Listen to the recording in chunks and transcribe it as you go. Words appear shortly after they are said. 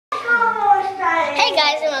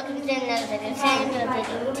welcome to another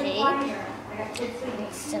video. Today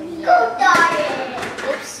so yeah.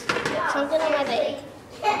 Oops, something on my leg.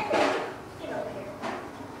 Okay.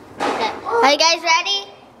 Are you guys ready?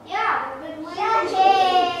 Yeah.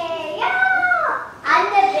 Yeah. I'm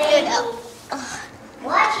the baby.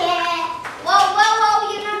 Watch it.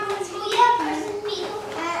 Whoa. You're not going to school yet? Versus me.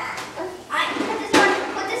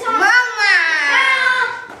 Put this on. Mama.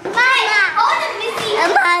 Oh, the Missy.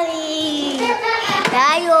 Mommy.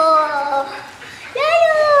 Yayo.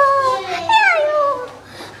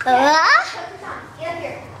 Get up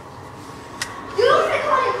here. You don't want to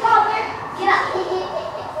call your father. Get up.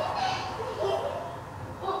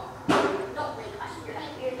 Don't play gosh, you're not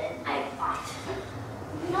here then. I fought.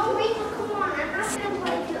 No, Rachel, come on. I'm not going to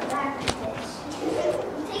play you back like this.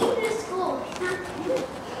 Take him to school.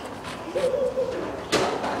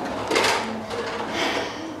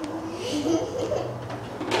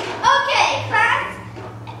 Okay, class.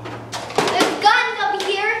 There's guns over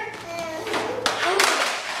here.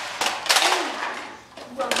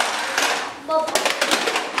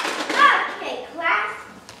 Okay, class.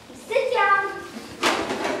 Sit down.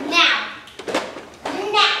 Now.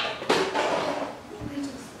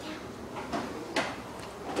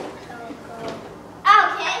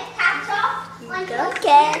 Okay, hats off.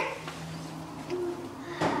 Okay.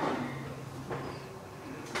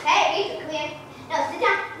 Hey, Rachel, come here. No, sit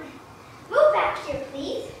down. Move back here,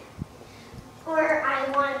 please. Or I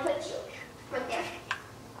want to put you right there.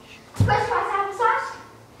 First class have massage.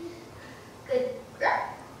 Good girl.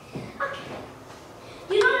 Okay.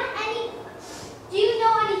 Do you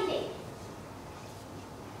know anything?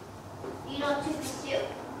 Do you know 2 plus 2?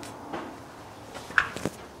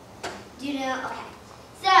 Do you know? Okay.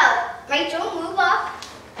 So, Rachel, move up.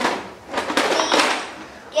 Please.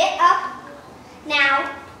 Get up.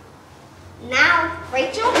 Now,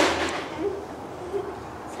 Rachel,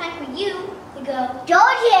 it's time for you to go.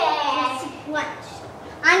 Georgie. Lunch.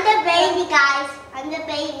 I'm the baby, guys. I'm the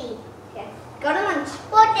baby. Okay. Go to lunch.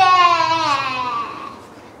 Put that.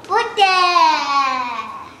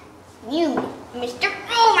 You, Mr.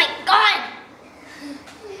 Oh my God!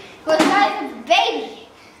 Go inside the baby.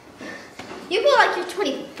 You feel like you're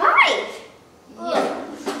 25. Yeah.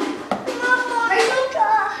 Rachel,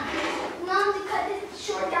 Mom, to cut this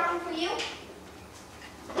short down for you.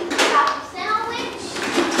 Half a sandwich.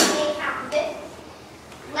 Take half of it.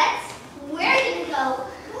 Where are you gonna go?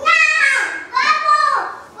 No!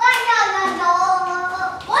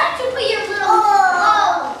 Why don't you put your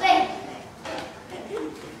little thing?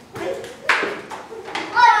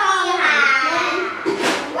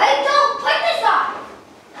 Wait, don't put this on.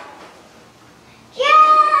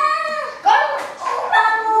 Go to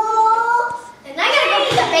lunch. And I gotta go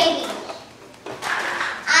get the baby.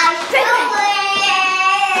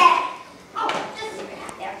 Oh, just sit right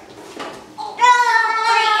there.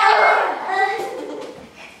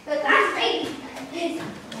 The last baby is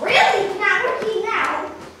really not working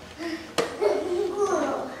now.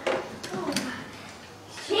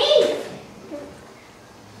 Jeez.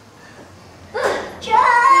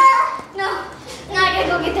 No, I gotta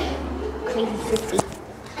go get the Crazy sissy.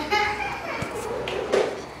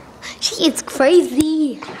 She is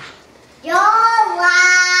crazy.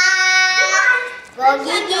 Go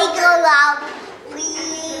gigi go loud. We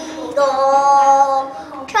go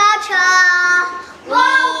cha cha. We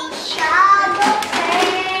shall go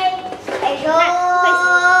play. Go.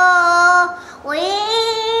 We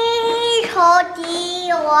hold the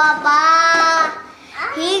ba.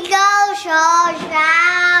 He goes so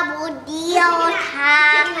sad. Budio ta.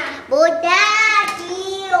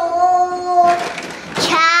 Budadio.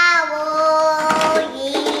 Chavo.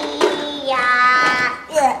 Yeah.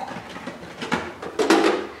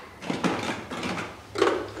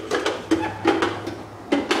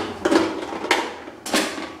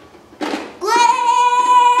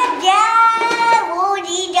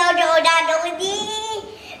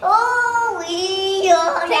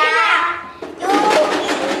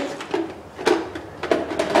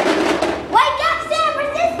 Wake up, San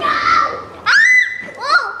Francisco!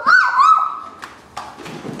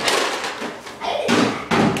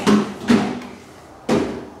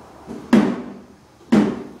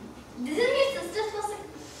 Isn't your sister supposed to?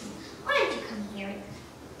 Why didn't you come here,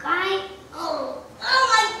 guy? Oh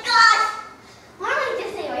my gosh! Why don't I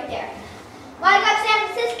just stay right there? Wake up, San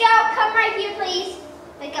Francisco! Come right here, please.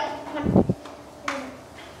 Wake up. Come on.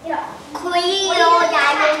 Get up.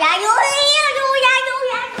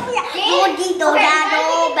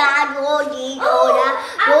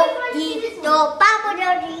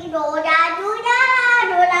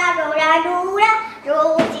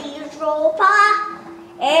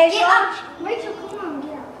 Rachel, come on,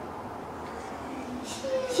 get up.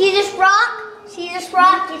 See this rock? See this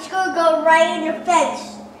rock? It's gonna go right in your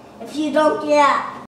face if you don't get out.